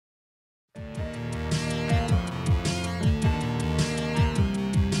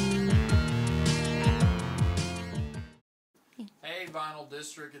Hey Vinyl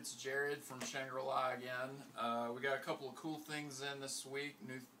District, it's Jared from Shangri-la again. We got a couple of cool things in this week.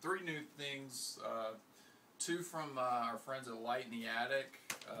 Three new things. Two from our friends at Light in the Attic.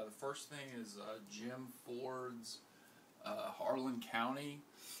 The first thing is Jim Ford's Harlan County.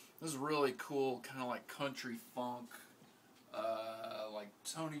 This is really cool, kind of like country funk, like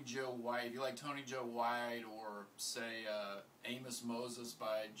Tony Joe White. If you like Tony Joe White, or say Amos Moses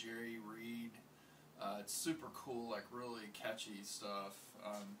by Jerry Reed. It's super cool, like really catchy stuff.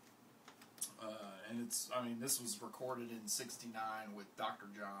 And this was recorded in '69 with Dr.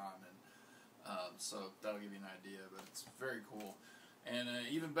 John, and so that'll give you an idea, but it's very cool. And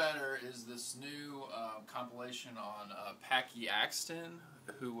even better is this new compilation on Packy Axton,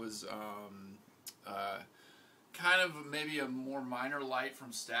 who was kind of maybe a more minor light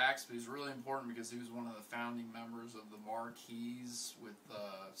from Stax, but he's really important because he was one of the founding members of the Marquees with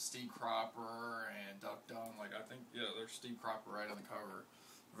Steve Cropper and Duck Dunn. Like, I think, yeah, there's Steve Cropper right on the cover.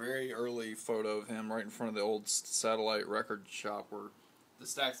 Very early photo of him right in front of the old satellite record shop where the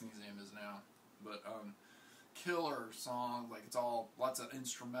Stax Museum is now. But killer song, like it's all lots of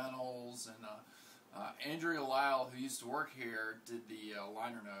instrumentals, and Andrea Lyle, who used to work here, did the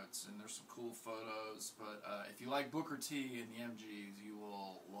liner notes, and there's some cool photos. But if you like Booker T and the MGs, you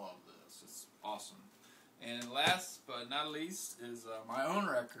will love this. It's awesome. And last but not least is my own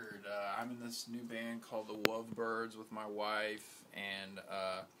record. I'm in this new band called the Wuvbirds with my wife and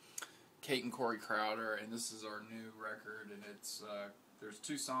Kate and Corey Crowder, and this is our new record. And it's there's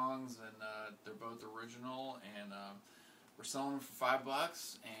two songs, and they're both original, and we're selling them for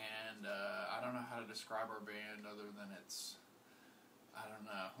 $5, and I don't know how to describe our band other than I don't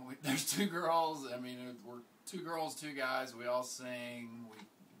know. There's two girls. I mean, we're two girls, two guys. We all sing. We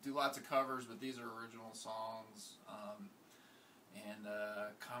do lots of covers, but these are original songs. And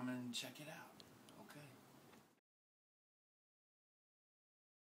come and check it out.